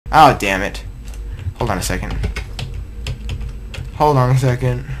Oh, damn it. Hold on a second. Hold on a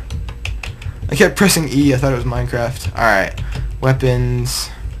second. I kept pressing E. I thought it was Minecraft. Alright. Weapons.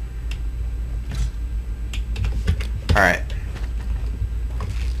 Alright.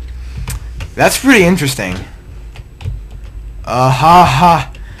 That's pretty interesting. Ha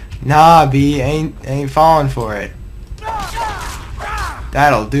ha. Nah, B. Ain't falling for it.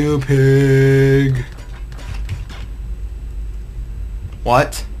 That'll do, pig.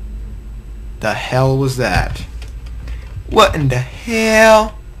 What the hell was that? What in the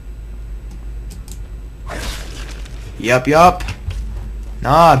hell? Yup.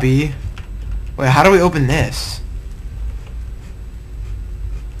 Nah, B. Wait, how do we open this?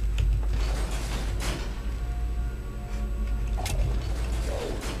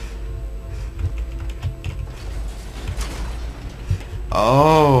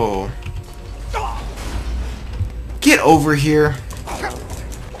 Oh. Get over here.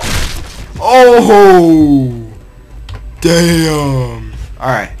 Oh. Damn.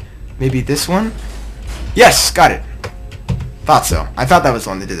 Alright. Maybe this one? Yes, got it. Thought so. I thought that was the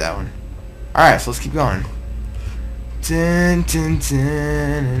one that did that one. Alright, so let's keep going. Dun, dun,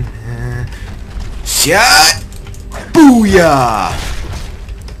 dun, dun. Shot! Booyah!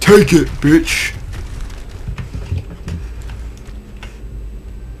 Take it, bitch!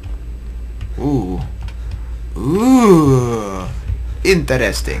 Ooh. Ooh.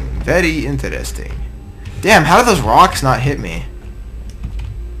 Interesting. Very interesting. Damn, how did those rocks not hit me?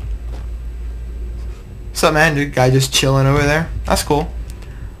 What's up, man? Dude, guy just chilling over there. That's cool.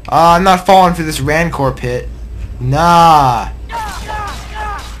 I'm not falling for this Rancor pit. Nah.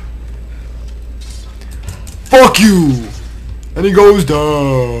 Fuck you! And he goes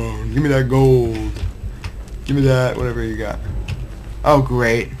down. Give me that gold. Give me that, whatever you got. Oh,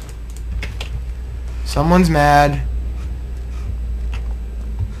 great. Someone's mad.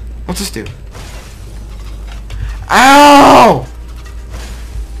 What's this do? Ow!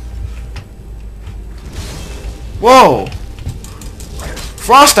 Whoa!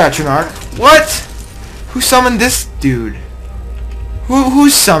 Frost Atronach? What? Who summoned this dude?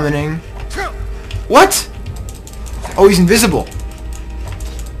 Who's summoning? What? Oh, he's invisible.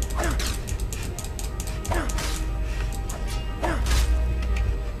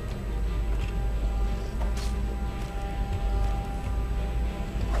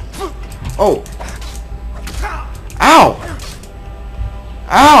 Oh. Ow!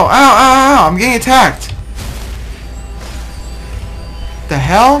 Ow! I'm getting attacked. The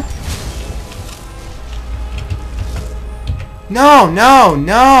hell?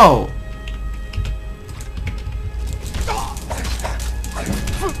 No!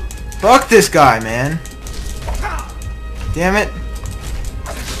 Fuck this guy, man. Damn it.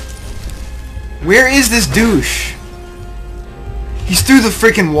 Where is this douche? He's through the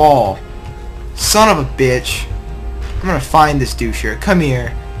freaking wall. Son of a bitch. I'm gonna find this douche here. Come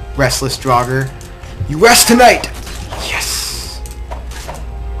here, restless Draugr. You rest tonight! Yes!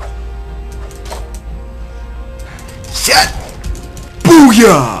 Shut!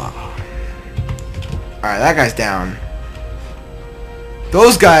 Booyah! Alright, that guy's down.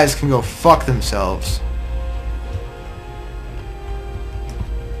 Those guys can go fuck themselves.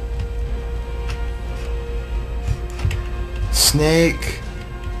 Snake,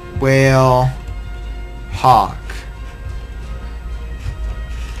 whale, hawk.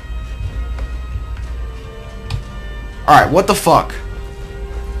 Alright, what the fuck?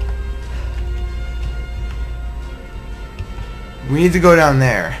 We need to go down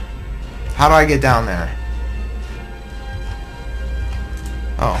there. How do I get down there?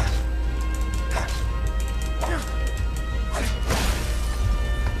 Oh.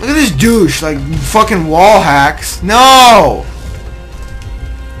 Look at this douche, like fucking wall hacks. No!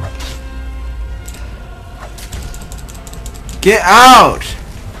 Get out!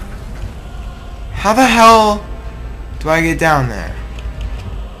 How the hell do I get down there?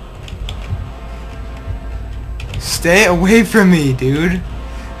 Stay away from me, dude.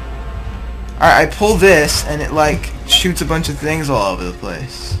 Alright, I pull this and it like shoots a bunch of things all over the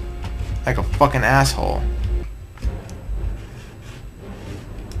place. Like a fucking asshole.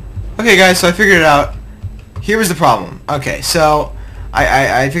 Okay guys, so I figured it out. Here was the problem. Okay, so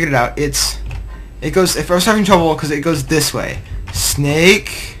I figured it out. It goes, if I was having trouble, because it goes this way.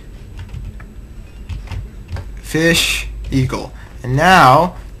 Snake, fish, eagle. And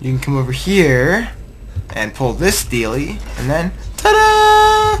now, you can come over here, and pull this dealie, and then,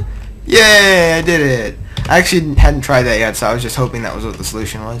 ta-da! Yay, I did it! I actually hadn't tried that yet, so I was just hoping that was what the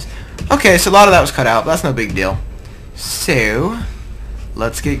solution was. Okay, so a lot of that was cut out, but that's no big deal. So,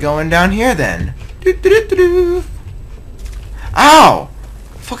 let's get going down here then. Ow!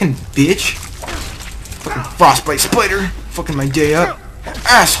 Fucking bitch. Fucking frostbite spider. Fucking my day up.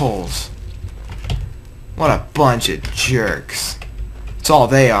 Assholes. What a bunch of jerks. That's all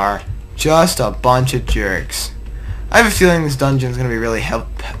they are. Just a bunch of jerks. I have a feeling this dungeon's gonna be really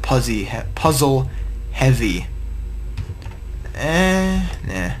puzzle heavy.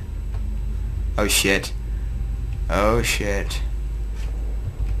 Nah. Oh shit. Oh shit.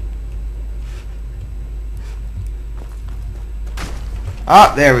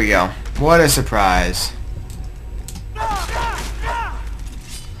 Oh, there we go. What a surprise.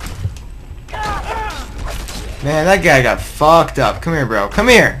 Man, that guy got fucked up. Come here, bro. Come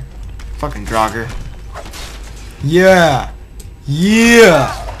here. Fucking Draugr. Yeah.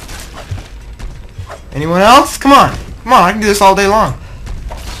 Yeah. Anyone else? Come on. Come on, I can do this all day long.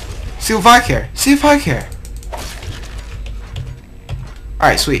 See if I care. See if I care.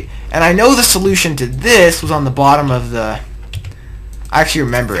 Alright, sweet. And I know the solution to this was on the bottom of the... I actually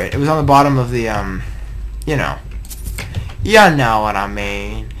remember it. It was on the bottom of the, you know. You know what I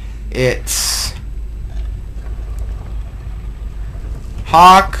mean. It's...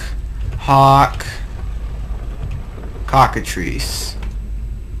 Hawk, cockatrice.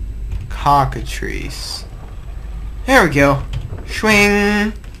 Cockatrice. There we go.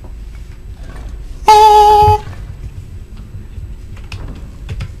 Swing. Oh!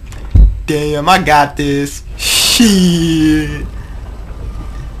 Damn, I got this. Shit.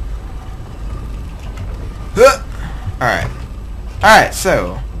 Alright. Alright,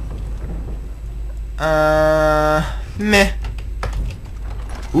 so. Meh.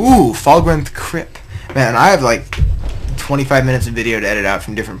 Ooh, Falgrenth Crip. Man, I have like 25 minutes of video to edit out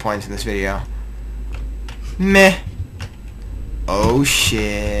from different points in this video. Meh. Oh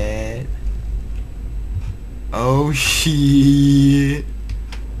shit. Oh shit.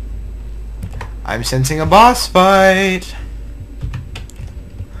 I'm sensing a boss fight.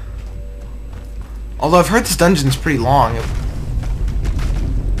 Although I've heard this dungeon's pretty long.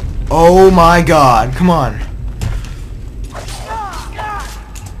 Oh my god, come on.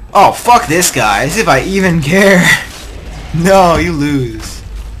 Oh, fuck this guy, as if I even care. No, you lose.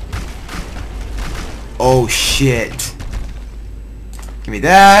 Oh shit. Give me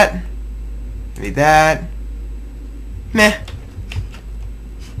that. Give me that. Meh.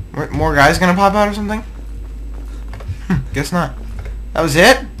 More guys gonna pop out or something? Guess not. That was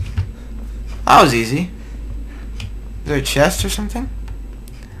it? That was easy. Is there a chest or something?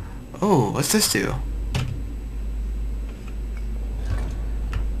 Oh, what's this do?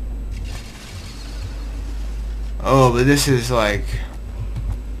 Oh, but this is like...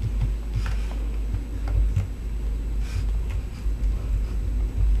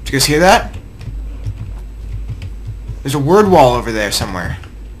 Did you guys hear that? There's a word wall over there somewhere.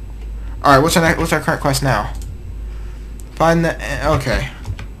 Alright, what's our current quest now? Find the... Okay.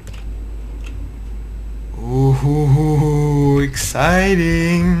 Ooh,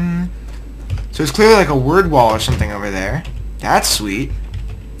 exciting. So it's clearly like a word wall or something over there. That's sweet.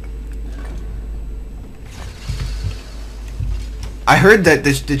 I heard that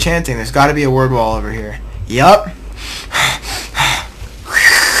the chanting, there's gotta be a word wall over here. Yup.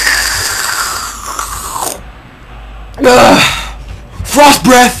 Frost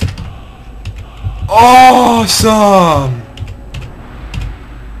breath! Awesome!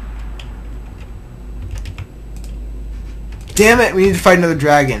 Damn it, we need to fight another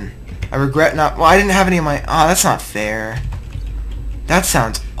dragon. I regret not... Well, I didn't have any of my... Oh, that's not fair. That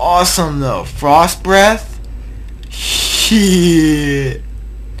sounds awesome, though. Frost breath? Shit.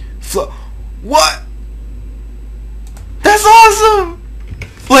 What? That's awesome!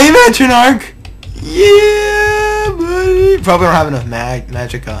 Flame Atronach! Yeah, buddy! Probably don't have enough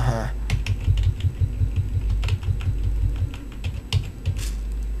magicka, huh?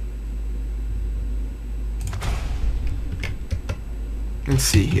 Let's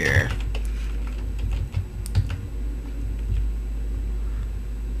see here.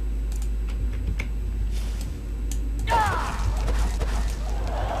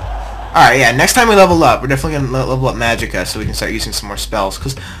 Alright, yeah, next time we level up, we're definitely going to level up magicka so we can start using some more spells,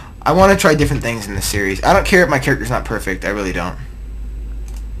 because I want to try different things in this series. I don't care if my character's not perfect, I really don't.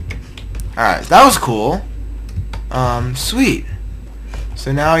 Alright, that was cool. Sweet.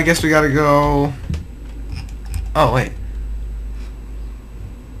 So now I guess we gotta go... Oh, wait.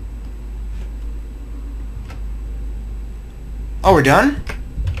 Oh, we're done?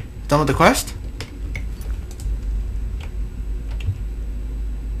 Done with the quest?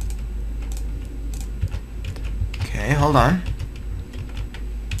 Okay, hold on.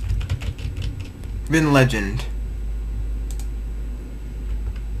 Forbidden Legend.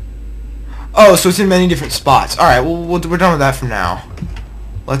 Oh, so it's in many different spots. Alright, well, we're done with that for now.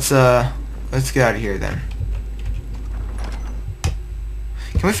 Let's get out of here then.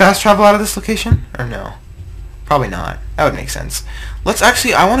 Can we fast travel out of this location? Or no? Probably not. That would make sense. Let's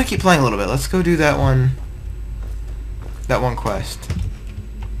actually, I want to keep playing a little bit. Let's go do that one quest.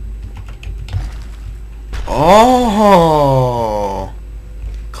 Oh!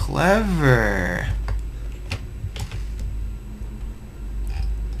 Clever.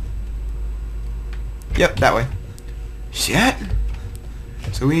 Yep, that way. Shit!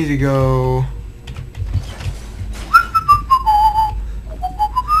 So we need to go...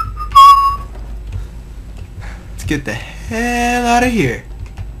 Let's get the hell out of here.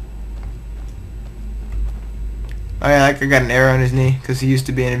 Oh yeah, that guy got an arrow in his knee because he used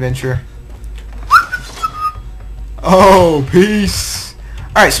to be an adventurer. Oh, peace!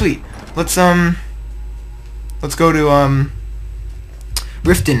 Alright, sweet. Let's go to,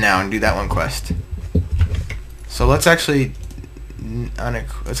 Riften now and do that one quest. So let's actually...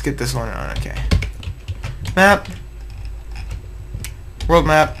 let's get this one on, okay. Map. World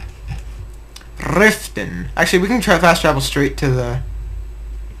map. Riften. Actually, we can try fast travel straight to the...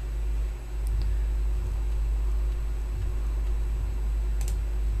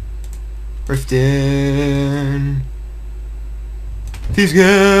 Riften. Thieves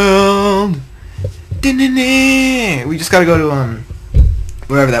Guild. We just gotta go to,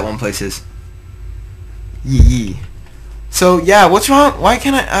 wherever that one place is. Yee. So, yeah, what's wrong? Why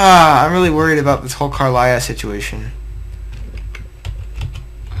can't I... I'm really worried about this whole Carlia situation.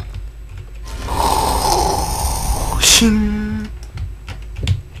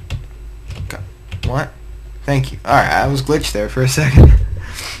 What? Thank you. Alright, I was glitched there for a second.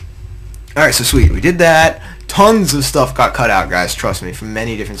 Alright, so sweet. We did that. Tons of stuff got cut out, guys. Trust me, from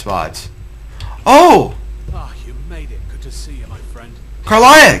many different spots. Oh! Ah, you made it. Good to see you, my friend.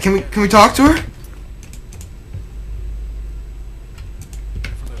 Carlia! Can we talk to her?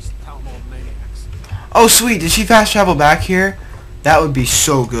 Oh, sweet. Did she fast travel back here? That would be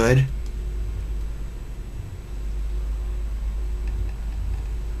so good.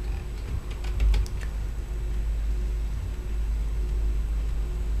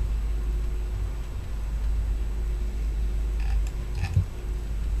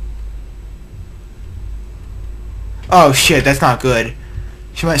 Oh, shit. That's not good.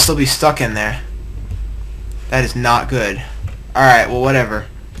 She might still be stuck in there. That is not good. Alright, well, whatever.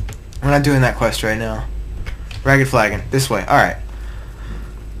 We're not doing that quest right now. Ragged Flagon. This way. Alright.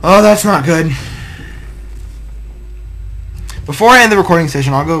 Oh, that's not good. Before I end the recording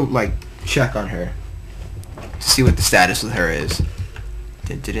session, I'll go, like, check on her. See what the status with her is.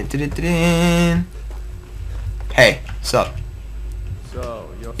 Hey, sup? So,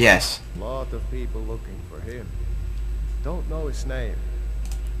 you're yes. A lot of people looking for him. Don't know his name.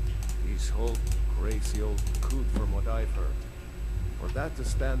 He's whole crazy old coot from what I've heard. For that to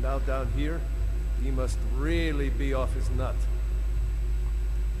stand out down here, he must really be off his nut.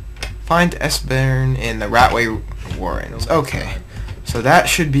 Find Esbern in the Ratway Warrens. Okay. So that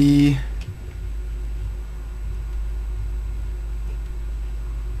should be...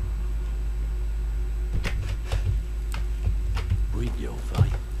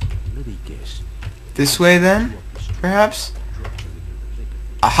 this way then? Perhaps?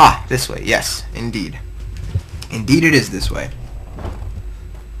 Aha! This way. Yes. Indeed. Indeed it is this way.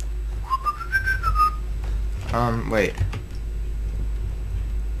 Wait.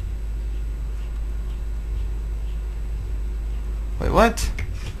 Wait, what?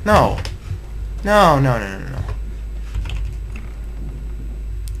 No. No, no, no, no, no.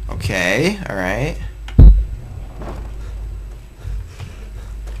 Okay, alright.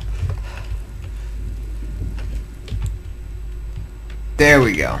 There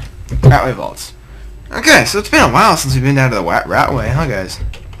we go. Ratway Vaults. Okay, so it's been a while since we've been down to the Ratway, huh, guys?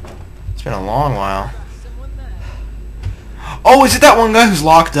 It's been a long while. Oh, is it that one guy who's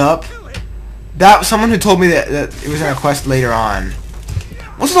locked up? That was someone who told me that it was in a quest later on.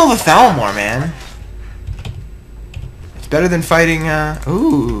 What's with all the Thalmor, man? It's better than fighting,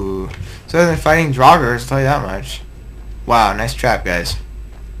 ooh. It's better than fighting Draugrs, I'll tell you that much. Wow, nice trap, guys.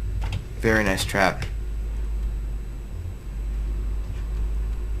 Very nice trap.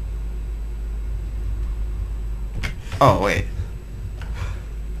 Oh, wait.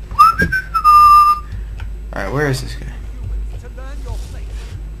 Alright, where is this guy?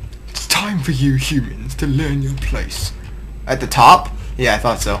 It's time for you humans to learn your place. At the top? Yeah, I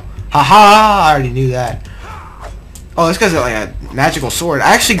thought so. Haha! I already knew that. Oh, this guy's got like a magical sword.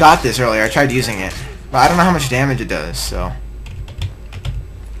 I actually got this earlier. I tried using it. But I don't know how much damage it does, so...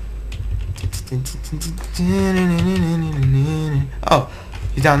 Oh,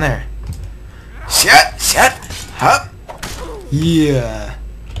 he's down there. Shit! Shit! Huh? Yeah.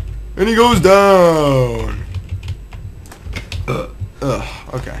 And he goes down.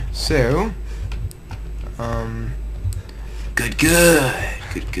 Okay. So,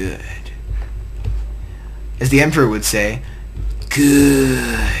 good. As the Emperor would say,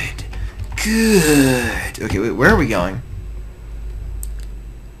 good. Okay, wait, where are we going?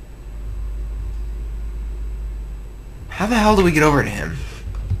 How the hell do we get over to him?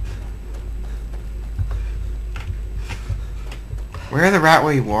 Where are the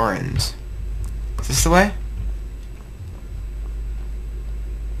Ratway Warrens? Is this the way?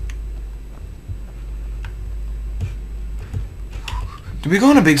 Did we go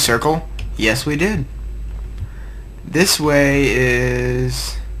in a big circle? Yes, we did. This way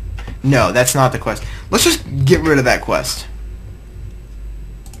is... No, that's not the quest. Let's just get rid of that quest.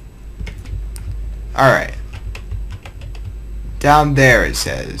 Alright. Down there it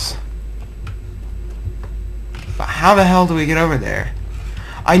says. But how the hell do we get over there?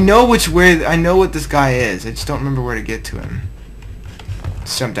 I know which way... I know what this guy is. I just don't remember where to get to him.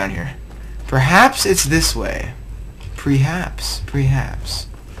 Let's jump down here. Perhaps it's this way. Perhaps.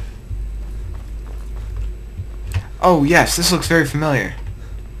 Oh, yes, this looks very familiar.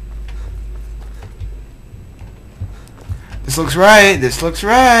 This looks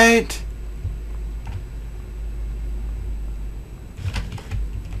right.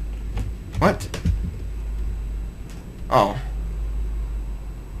 What? Oh.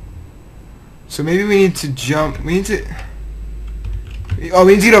 So maybe we need to jump... We need to... Oh,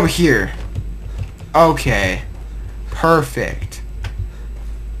 we need to get over here. Okay. Perfect.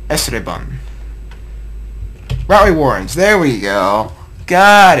 Esteban. Ratway Warrens. There we go.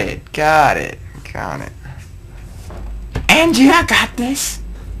 Got it. Angie, I got this.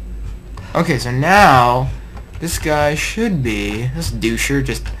 Okay, so now this guy should be... This doucher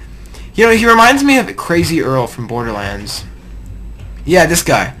just... You know, he reminds me of Crazy Earl from Borderlands. Yeah, this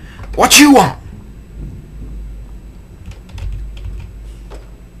guy. What you want?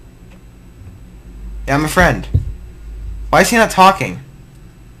 Yeah, I'm a friend. Why is he not talking?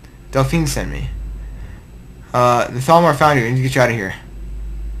 Delphine sent me. The Thalmor found you. I need to get you out of here.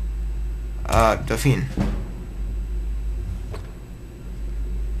 Delphine.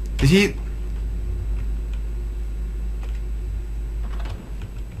 Did he...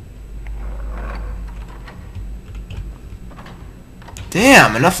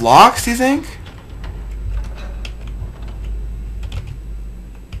 Damn, enough locks, do you think?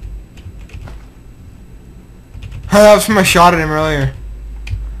 That was from a shot at him earlier.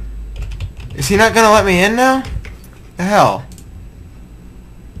 Is he not gonna let me in now? The hell?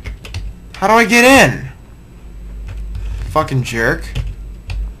 How do I get in? Fucking jerk.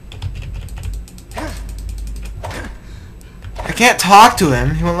 I can't talk to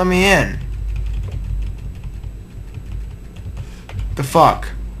him. He won't let me in. The fuck?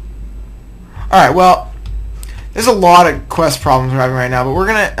 Alright, well, there's a lot of quest problems we're having right now, but we're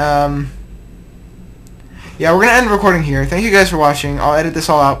gonna, yeah, we're gonna end the recording here. Thank you guys for watching. I'll edit this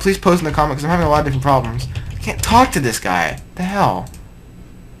all out. Please post in the comments, because I'm having a lot of different problems. I can't talk to this guy. What the hell?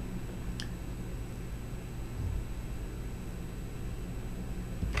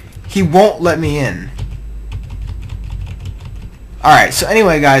 He won't let me in. Alright, so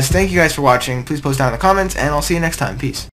anyway, guys, thank you guys for watching. Please post down in the comments, and I'll see you next time. Peace.